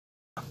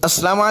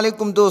السلام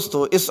علیکم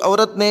دوستو، اس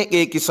عورت نے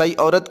ایک عیسائی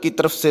عورت کی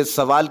طرف سے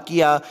سوال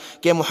کیا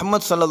کہ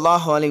محمد صلی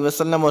اللہ علیہ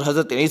وسلم اور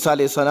حضرت عیسیٰ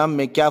علیہ السلام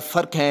میں کیا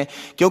فرق ہیں،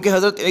 کیونکہ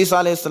حضرت عیسیٰ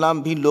علیہ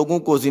السلام بھی لوگوں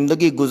کو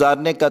زندگی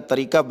گزارنے کا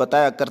طریقہ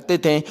بتایا کرتے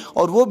تھے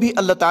اور وہ بھی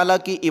اللہ تعالیٰ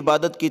کی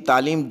عبادت کی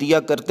تعلیم دیا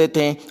کرتے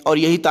تھے، اور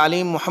یہی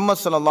تعلیم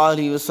محمد صلی اللہ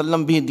علیہ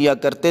وسلم بھی دیا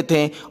کرتے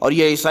تھے۔ اور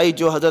یہ عیسائی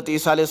جو حضرت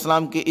عیسیٰ علیہ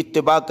السلام کی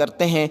اتباع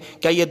کرتے ہیں،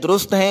 کیا یہ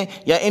درست ہیں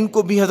یا ان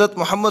کو بھی حضرت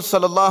محمد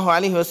صلی اللہ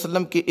علیہ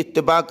وسلم کی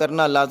اتباع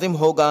کرنا لازم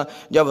ہوگا؟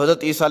 جب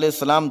حضرت عیسیٰ علیہ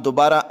السلام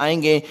دوبارہ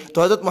آئیں گے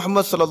تو حضرت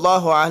محمد صلی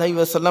اللہ علیہ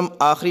وسلم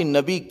آخری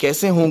نبی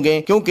کیسے ہوں گے؟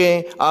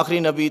 کیونکہ آخری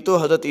نبی تو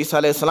حضرت عیسیٰ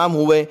علیہ السلام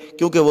ہوئے،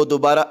 کیونکہ وہ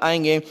دوبارہ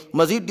آئیں گے۔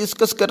 مزید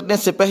ڈسکس کرنے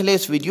سے پہلے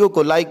اس ویڈیو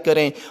کو لائک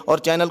کریں اور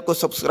چینل کو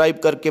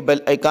سبسکرائب کر کے بیل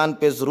آئیکن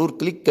پہ ضرور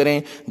کلک کریں۔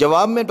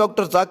 جواب میں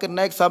ڈاکٹر ذاکر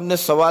نائک صاحب نے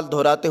سوال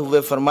دہراتے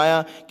ہوئے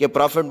فرمایا کہ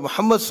پرافٹ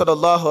محمد صلی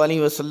اللہ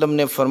علیہ وسلم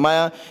نے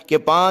فرمایا کہ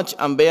 5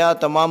 انبیاء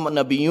تمام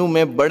نبیوں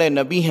میں بڑے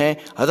نبی ہیں،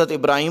 حضرت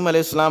ابراہیم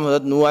علیہ السلام،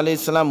 حضرت نوح علیہ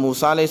السلام،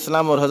 موسیٰ علیہ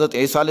السلام اور حضرت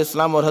عیسیٰ علیہ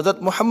السلام اور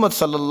حضرت محمد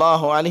صلی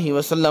اللہ علیہ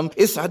وسلم۔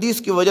 اس حدیث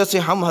کی وجہ سے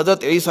ہم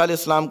حضرت عیسیٰ علیہ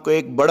السلام کو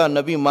ایک بڑا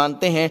نبی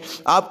مانتے ہیں۔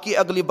 آپ کی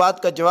اگلی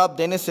بات کا جواب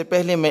دینے سے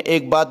پہلے میں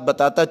ایک بات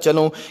بتاتا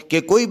چلوں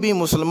کہ کوئی بھی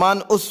مسلمان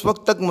اس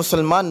وقت تک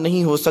مسلمان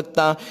نہیں ہو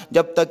سکتا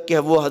جب تک کہ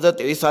وہ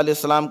حضرت عیسیٰ علیہ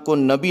السلام کو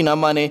نبی نہ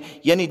مانے،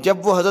 یعنی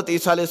جب وہ حضرت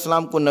عیسیٰ علیہ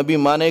السلام کو نبی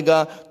مانے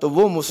گا تو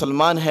وہ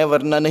مسلمان ہے،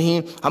 ورنہ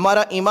نہیں۔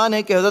 ہمارا ایمان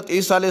ہے کہ حضرت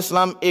عیسیٰ علیہ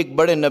السلام ایک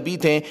بڑے نبی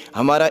تھے،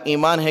 ہمارا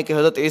ایمان ہے کہ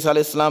حضرت عیسیٰ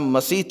علیہ السلام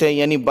مسیح تھے،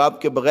 یعنی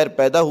باپ کے بغیر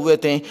پیدا ہوئے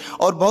تھے،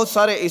 اور بہت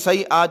سارے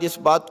عیسائی آج اس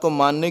بات کو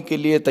ماننے کے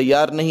لیے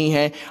تیار نہیں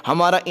ہیں۔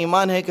 ہمارا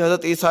ایمان ہے کہ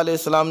حضرت عیسیٰ علیہ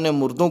السلام نے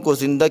مردوں کو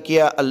زندہ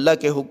کیا اللہ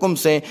کے حکم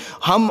سے۔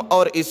 ہم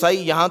اور عیسائی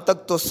یہاں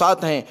تک تو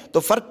ساتھ ہیں، تو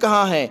فرق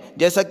کہاں ہے؟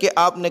 جیسا کہ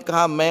آپ نے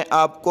کہا، میں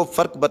آپ کو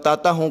فرق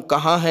بتاتا ہوں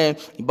کہاں ہے۔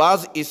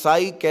 بعض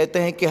عیسائی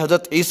کہتے ہیں کہ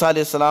حضرت عیسیٰ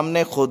علیہ السلام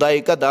نے خدائی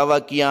کا دعویٰ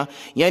کیا،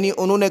 یعنی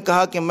انہوں نے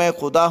کہا کہ میں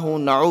خدا ہوں،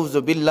 نعوذ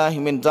باللہ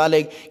من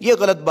ذالک۔ یہ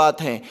غلط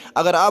بات ہے۔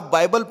 اگر آپ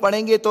بائبل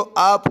پڑھیں گے تو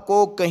آپ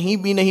کو کہیں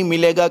بھی نہیں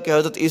ملے گا کہ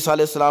حضرت عیسیٰ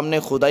علیہ السلام نے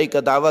خدائی کا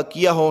دعویٰ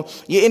کیا ہو،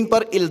 یہ ان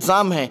پر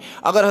الزام ہے۔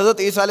 اگر حضرت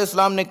عیسیٰ علیہ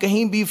السلام نے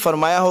کہیں بھی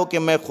فرمایا ہو کہ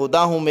میں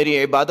خدا ہوں، میری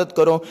عبادت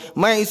کرو،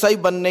 میں عیسائی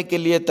بننے کے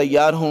لیے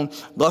تیار ہوں۔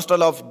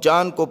 گوسپل آف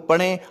جان کو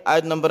پڑھیں،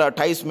 آیت نمبر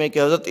 28 میں، کہ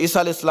حضرت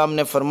عیسیٰ علیہ السلام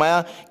نے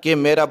فرمایا کہ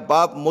میرا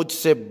باپ مجھ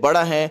سے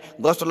بڑا ہے۔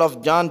 Gospel of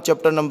John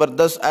chapter number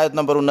 10 آیت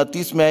نمبر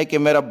 29 میں ہے کہ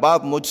میرا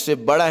باپ مجھ سے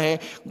بڑا ہے۔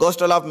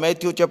 Gospel of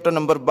Matthew chapter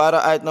number 12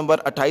 آیت نمبر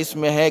 28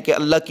 میں ہے کہ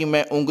اللہ کی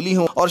میں انگلی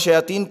ہوں اور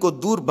شیاطین کو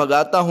دور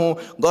بھگاتا ہوں۔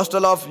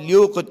 Gospel of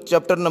Luke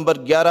chapter number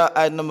 11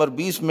 آیت نمبر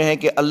 20 میں ہے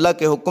کہ اللہ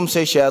کے حکم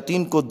سے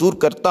شیاطین کو دور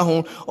کرتا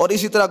ہوں۔ اور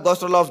اسی طرح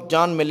گوسپل آف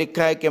جان میں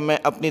لکھا ہے کہ میں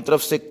اپنی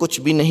طرف سے کچھ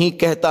بھی نہیں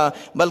کہتا،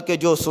 بلکہ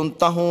جو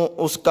سنتا ہوں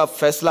اس کا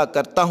فیصلہ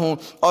کرتا ہوں،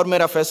 اور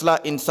میرا فیصلہ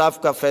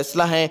انصاف کا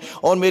فیصلہ ہے،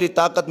 اور میری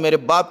طاقت میرے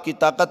باپ کی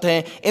طاقت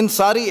ہے۔ ان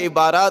ساری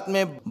عبارات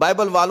میں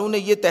بائبل والوں نے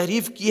یہ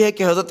تحریف کی ہے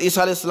کہ حضرت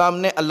عیسیٰ علیہ السلام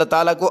نے اللہ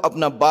تعالیٰ کو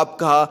اپنا باپ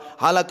کہا،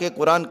 حالانکہ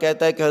قرآن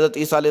کہتا ہے کہ حضرت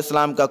عیسیٰ علیہ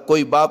السلام کا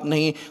کوئی باپ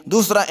نہیں۔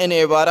 دوسرا، ان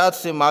عبارات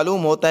سے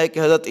معلوم ہوتا ہے کہ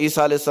حضرت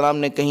عیسیٰ علیہ السلام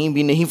نے کہیں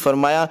بھی نہیں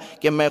فرمایا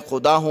کہ میں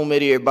خدا ہوں،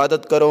 میری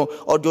عبادت کرو۔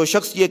 اور جو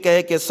شخص یہ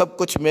کہے کہ سب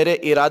کچھ میرے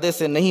ارادے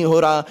سے نہیں ہو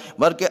رہا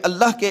بلکہ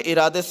اللہ کے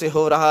ارادے سے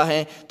ہو رہا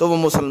ہے تو وہ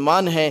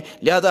مسلمان ہے۔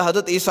 لہذا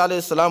حضرت عیسیٰ علیہ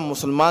السلام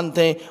مسلمان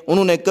تھے،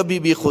 انہوں نے کبھی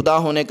بھی خدا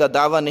ہونے کا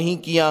دعویٰ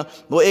نہیں کیا،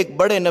 وہ ایک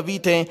بڑے نبی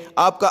تھے۔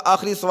 آپ کا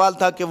آخری سوال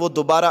تھا کہ وہ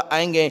دوبارہ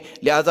آئیں گے،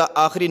 لہذا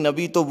آخری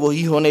نبی تو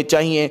وہی ہونے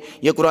چاہیے۔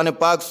 یہ قرآن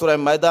پاک سورہ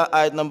مائدہ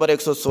آیت نمبر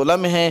 116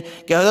 میں ہے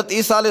کہ حضرت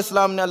عیسیٰ علیہ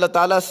السلام نے اللہ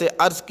تعالیٰ سے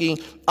عرض کی،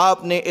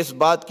 آپ نے اس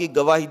بات کی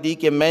گواہی دی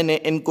کہ میں نے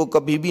ان کو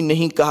کبھی بھی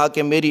نہیں کہا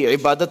کہ میری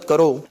عبادت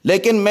کرو،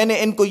 لیکن میں نے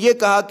ان کو یہ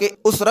کہا کہ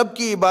اس رب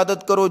کی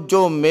عبادت کرو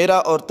جو میرا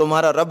اور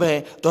تمہارا رب ہے۔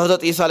 تو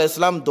حضرت عیسیٰ علیہ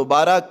السلام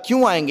دوبارہ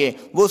کیوں آئیں گے؟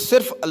 وہ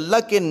صرف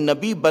اللہ کے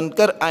نبی بن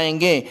کر آئیں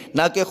گے،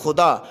 نہ کہ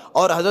خدا۔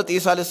 اور حضرت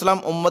عیسیٰ علیہ السلام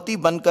امتی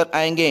بن کر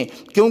آئیں گے،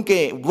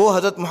 کیونکہ وہ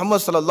حضرت محمد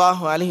صلی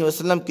اللہ علیہ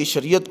وسلم کی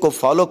شریعت کو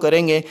فالو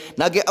کریں گے،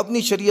 نہ کہ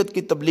اپنی شریعت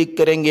کی تبلیغ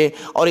کریں گے۔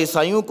 اور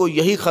عیسائیوں کو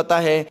یہی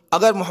خطا ہے۔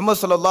 اگر محمد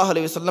صلی اللہ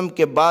علیہ وسلم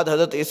کے بعد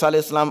حضرت عیسیٰ علیہ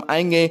السلام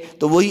آئیں گے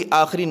تو وہی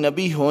آخری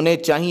نبی ہونے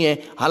چاہیے،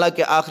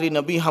 حالانکہ آخری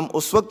نبی ہم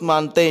اس وقت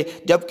مانتے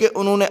جبکہ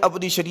انہوں نے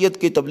اپنی شریعت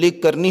کی تبلیغ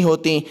کرنی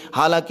ہوتی،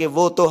 حالانکہ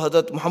وہ تو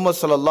حضرت محمد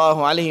صلی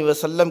اللہ علیہ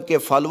وسلم کے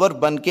فالور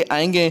بن کے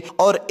آئیں گے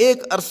اور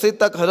ایک عرصے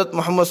تک حضرت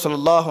محمد صلی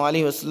اللہ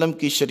علیہ وسلم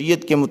کی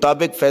شریعت کے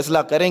مطابق فیصلہ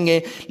کریں گے۔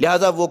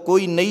 لہذا وہ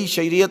کوئی نئی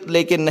شریعت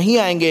لے کے نہیں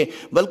آئیں گے،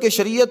 بلکہ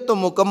شریعت تو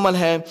مکمل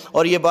ہے،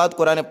 اور یہ بات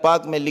قرآن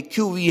پاک میں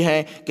لکھی ہوئی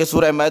ہے کہ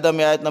سورہ مائدہ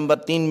میں آیت نمبر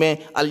 3 میں،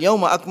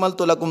 الیوم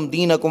اکملت لکم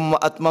دینکم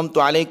واتممت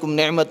علیکم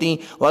نعمتی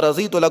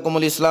ورضیت لکم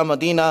الاسلام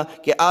دینا،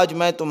 کہ آج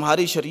میں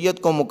تمہاری شریعت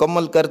کو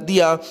مکمل کر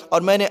دیا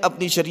اور میں نے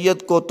اپنی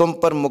شریعت کو تم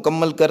پر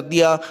مکمل کر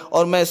دیا،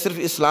 اور میں صرف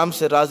اسلام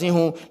سے راضی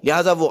ہوں۔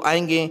 لہٰذا وہ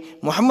آئیں گے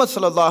محمد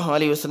صلی اللہ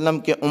علیہ وسلم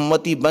کے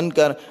امتی بن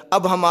کر۔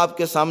 اب ہم آپ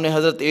کے سامنے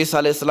حضرت عیسیٰ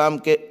علیہ السلام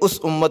کے اس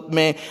امت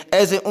میں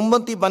ایز اے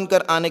امتی بن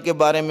کر آنے کے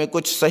بارے میں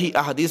کچھ صحیح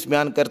احادیث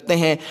بیان کرتے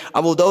ہیں۔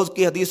 ابو داؤد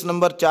کی حدیث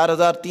نمبر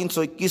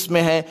 4321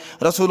 میں ہے،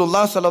 رسول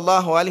اللہ صلی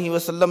اللہ علیہ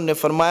وسلم نے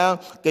فرمایا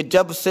کہ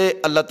جب سے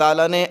اللہ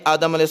تعالیٰ نے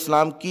آدم علیہ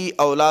السلام کی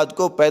اولاد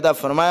کو پیدا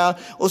فرمایا،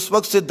 اس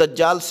وقت سے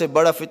دجال سے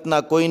بڑا فتنہ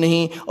کوئی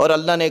نہیں، اور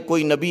اللہ نے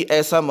کوئی نبی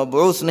ایسا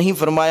مبعوث نہیں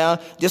فرمایا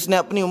جس نے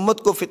اپنی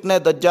امت کو فتنہ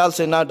دجال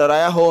سے نہ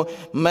ڈرایا ہو۔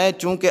 میں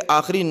چونکہ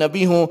آخری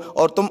نبی ہوں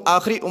اور تم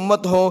آخری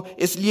امت ہو،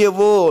 اس لیے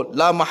وہ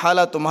لا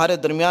محالہ تمہارے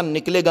درمیان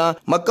نکلے گا۔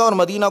 مکہ اور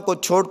مدینہ کو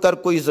چھوڑ کر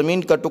کوئی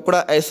زمین کا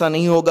ٹکڑا ایسا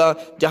نہیں ہوگا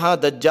جہاں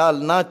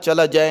دجال نہ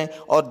چلا جائے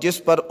اور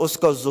جس پر اس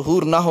کا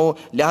ظہور نہ ہو،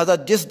 لہذا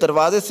جس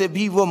دروازے سے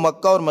بھی وہ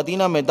مکہ اور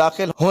مدینہ میں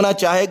داخل ہونا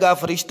چاہے گا،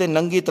 فرشتے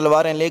ننگی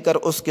تلواریں لے کر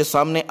اس کے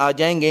سامنے آ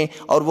جائیں گے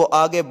اور وہ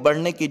آگے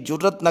بڑھنے کی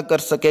جرت نہ کر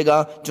سکے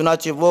گا،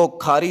 چنانچہ وہ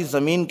کھاری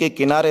زمین کے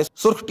کنارے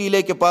سرخ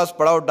ٹیلے کے پاس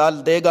پڑاؤ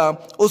ڈال دے گا۔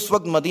 اس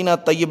وقت مدینہ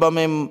طیبہ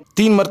میں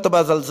 3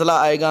 مرتبہ زلزلہ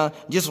آئے گا،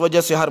 جس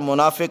وجہ سے ہر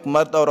منافق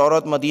مرد اور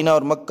عورت مدینہ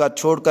اور مکہ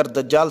چھوڑ کر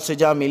دجال سے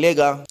جا ملے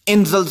گا۔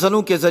 ان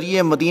زلزلوں کے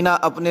ذریعے مدینہ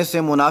اپنے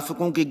سے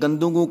منافقوں کی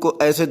گندگوں کو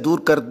ایسے دور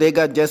کر دے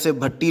گا جیسے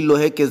بھٹی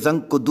لوہے کے زنگ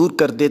کو دور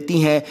کر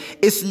دیتی ہے،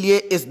 اس لیے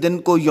اس دن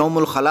کو یوم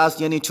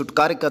الخلاص یعنی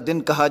چھٹکارے کا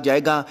دن کہا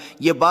جائے گا۔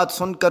 یہ بات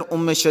سن کر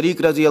ام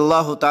شریک رضی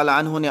اللہ تعالی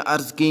عنہ نے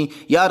عرض کی،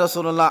 یا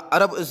رسول اللہ،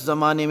 عرب اس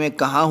زمانے میں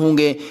کہاں ہوں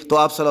گے؟ تو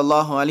آپ صلی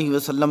اللہ علیہ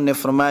وسلم نے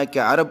فرمایا کہ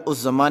عرب اس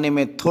زمانے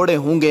میں تھوڑے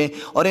ہوں گے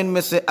اور ان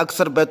میں سے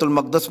اکثر بیت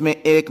المقدس میں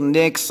ایک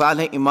نیک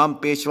صالح امام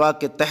پیشوا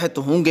کے تحت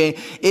ہوں گے۔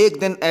 ایک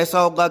دن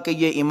ایسا ہوگا کہ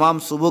یہ امام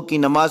صبح کی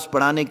نماز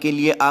پڑھانے کے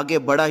لیے آگے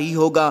بڑھا ہی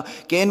ہوگا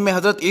کہ ان میں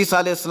حضرت عیسیٰ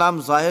علیہ السلام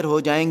ظاہر ہو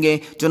جائیں گے،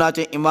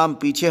 چنانچہ امام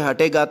پیچھے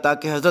ہٹے گا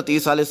تاکہ حضرت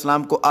عیسیٰ علیہ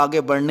السلام کو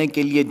آگے بڑھنے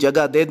کے لیے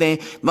جگہ دے دیں،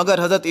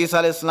 مگر حضرت عیسیٰ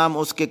علیہ السلام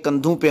اس کے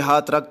کندھوں پہ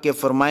ہاتھ رکھ کے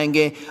فرمائیں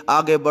گے،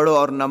 آگے بڑھو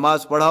اور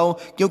نماز پڑھاؤ،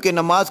 کیونکہ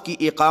نماز کی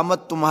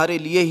اقامت تمہارے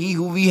لیے ہی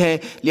ہوئی ہے،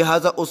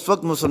 لہٰذا اس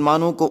وقت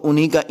مسلمانوں کو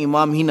انہی کا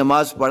امام ہی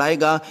نماز پڑھائے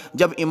گا۔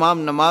 جب امام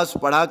نماز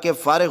پڑھا کے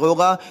فارغ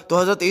ہوگا تو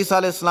حضرت عیسیٰ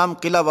علیہ السلام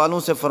قلعہ والوں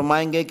سے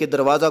فرمائیں گے کہ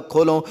دروازہ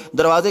کھولو،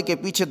 دروازے کے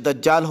پیچھے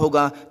دجال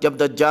ہوگا۔ جب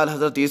دجال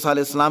حضرت عیسیٰ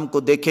علیہ السلام کو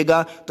دیکھے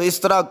گا تو اس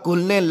طرح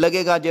گھلنے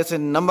لگے گا جیسے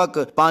نمک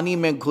پانی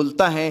میں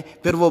گھلتا ہے،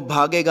 پھر وہ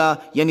بھاگے گا،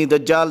 یعنی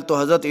دجال۔ تو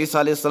حضرت عیسیٰ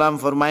علیہ السلام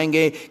فرمائیں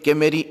گے کہ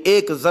میری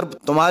ایک ضرب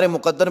تمہارے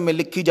مقدر میں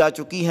لکھی جا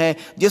چکی ہے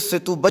جس سے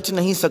تو بچ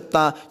نہیں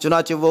سکتا،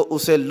 چنانچہ وہ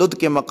اسے لد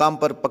کے مقام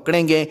پر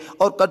پکڑیں گے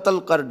اور قتل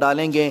کر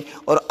ڈالیں گے۔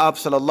 اور آپ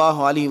صلی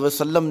اللہ علیہ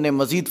وسلم نے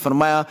مزید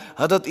فرمایا،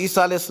 حضرت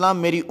عیسیٰ علیہ السلام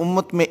میری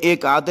امت میں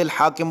ایک عادل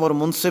حاکم اور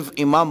منصف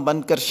امام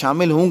بن کر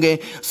شامل ہوں گے،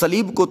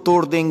 صلیب کو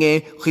توڑ دیں گے،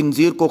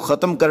 خنزیر کو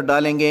ختم کر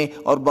ڈالیں گے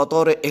اور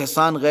بطور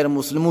احسان غیر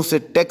مسلموں سے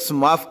ٹیکس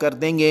معاف کر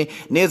دیں گے،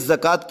 نیز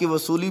زکوٰۃ کی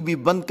وصولی بھی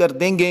بند کر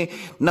دیں گے،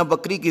 نہ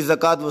بکری کی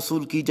زکوٰۃ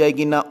وصول کی جائے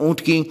گی نہ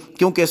اونٹ کی،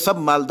 کیونکہ سب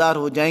مالدار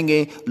ہو جائیں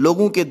گے،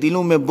 لوگوں کے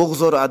دلوں میں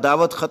بغض اور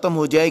عداوت ختم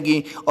ہو جائے گی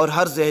اور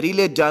ہر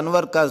زہریلے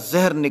جانور کا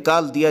زہر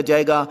نکال دیا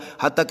جائے گا،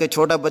 حتیٰ کہ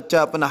چھوٹا بچہ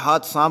اپنا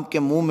ہاتھ سانپ کے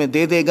منہ میں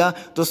دے دے گا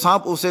تو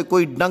سانپ اسے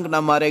کوئی ڈنگ نہ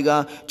مارے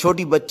گا،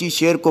 چھوٹی بچی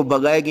شیر کو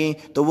بھگائے گی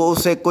تو وہ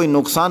اسے کوئی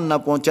نقصان نہ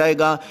پہنچائے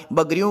گا،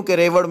 بکریوں کے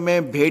ریوڑ میں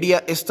بھیڑیا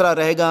اس طرح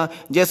رہے گا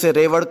جیسے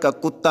ریوڑ کا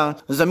کتا،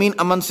 زمین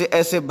امن سے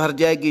ایسے بھر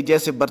جائے گی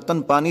جیسے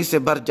برتن پانی سے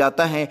بھر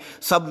جاتا ہے،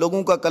 سب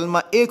لوگوں کا کلمہ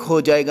ایک ہو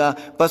جائے گا،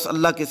 بس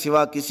اللہ کے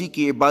سوا کسی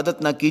کی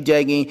عبادت نہ کی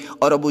جائے گی۔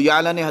 اور ابو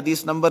یعلا نے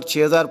حدیث نمبر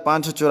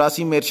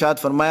 6584 میں ارشاد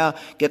فرمایا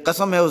کہ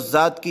قسم ہے اس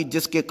ذات کی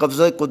جس کے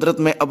قبضہ قدرت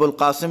میں ابو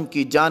القاسم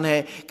کی جان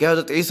ہے کہ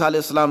حضرت عیسیٰ علیہ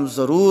السلام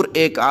ضرور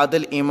ایک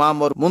عادل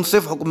امام اور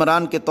منصف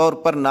حکمران کے طور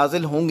پر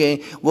نازل ہوں گے،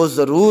 وہ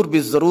ضرور بھی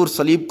ضرور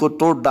صلیب کو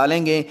توڑ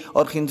ڈالیں گے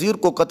اور خنزیر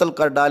کو قتل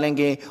کر ڈالیں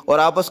گے اور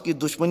آپس کی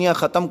دشمنیاں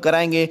ختم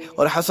کرائیں گے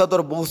اور حسد اور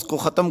بغض کو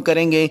ختم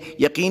کریں گے،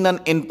 یقیناً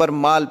ان پر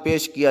مال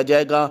پیش کیا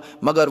جائے گا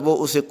مگر وہ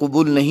اسے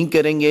قبول نہیں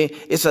کریں گے۔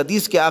 اس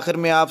حدیث کے آخر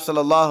میں آپ صلی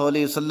اللہ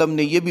علیہ وسلم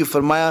نے یہ بھی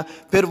فرمایا،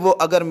 پھر وہ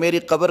اگر میری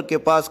قبر کے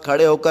پاس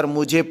کھڑے ہو کر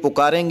مجھے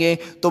پکاریں گے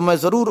تو میں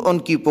ضرور ان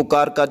کی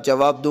پکار کا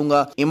جواب دوں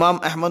گا۔ امام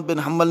احمد بن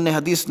حنبل نے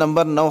حدیث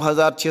نمبر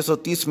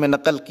 9630 میں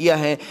نقل کیا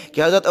ہے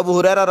کہ حضرت ابو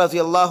ہریرہ رضی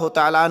اللہ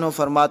تعالیٰ عنہ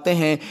فرماتے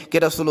ہیں کہ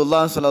رسول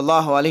اللہ صلی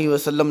اللہ علیہ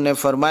وسلم نے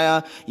فرمایا،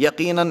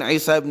 یقیناً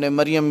عیسیٰ ابن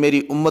مریم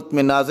میری امت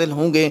میں نازل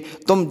ہوں گے،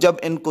 تم جب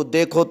ان کو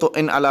دیکھو تو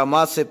ان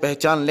علامات سے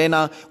پہچان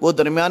لینا، وہ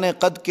درمیانے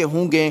قد کے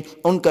ہوں گے،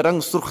 ان کا رنگ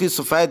سرخی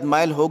سفید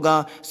مائل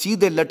ہوگا،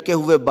 سیدھے لٹکے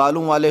ہوئے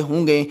بالوں والے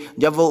ہوں گے،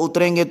 جب وہ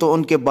اتریں گے تو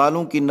ان کے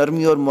بالوں کی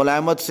نرمی اور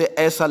ملائمت سے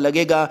ایسا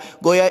لگے گا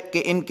گویا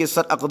کہ ان کے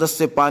سر اقدس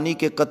سے پانی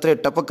کے قطرے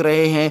ٹپک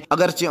رہے ہیں،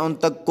 اگرچہ ان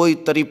تک کوئی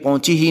تری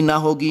پہنچی ہی نہ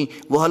ہوگی،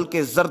 وہ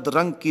ہلکے زرد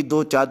رنگ کی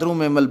 2 چادروں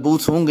میں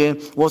ملبوس ہوں گے،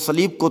 وہ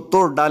صلیب کو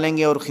توڑ ڈالیں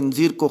گے اور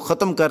خنزیر کو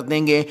ختم کر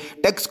دیں گے،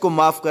 ٹیکس کو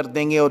معاف کر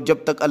دیں گے اور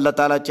جب تک اللہ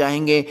تعالیٰ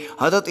چاہیں گے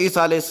حضرت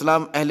عیسیٰ علیہ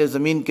السلام اہل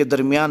زمین کے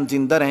درمیان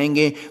زندہ رہیں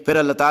گے، پھر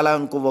اللہ تعالیٰ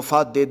ان کو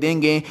وفات دے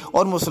دیں گے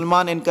اور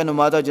مسلمان ان کا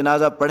نمازہ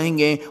جنازہ پڑھیں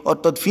گے اور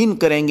تدفین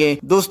کریں گے۔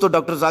 دوستو،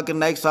 ڈاکٹر ذاکر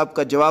نائک صاحب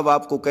کا جواب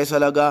آپ کو کیسا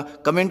لگا؟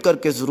 کمنٹ کر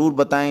کے ضرور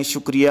بتائیں۔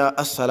 شکریہ،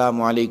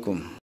 السلام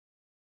علیکم۔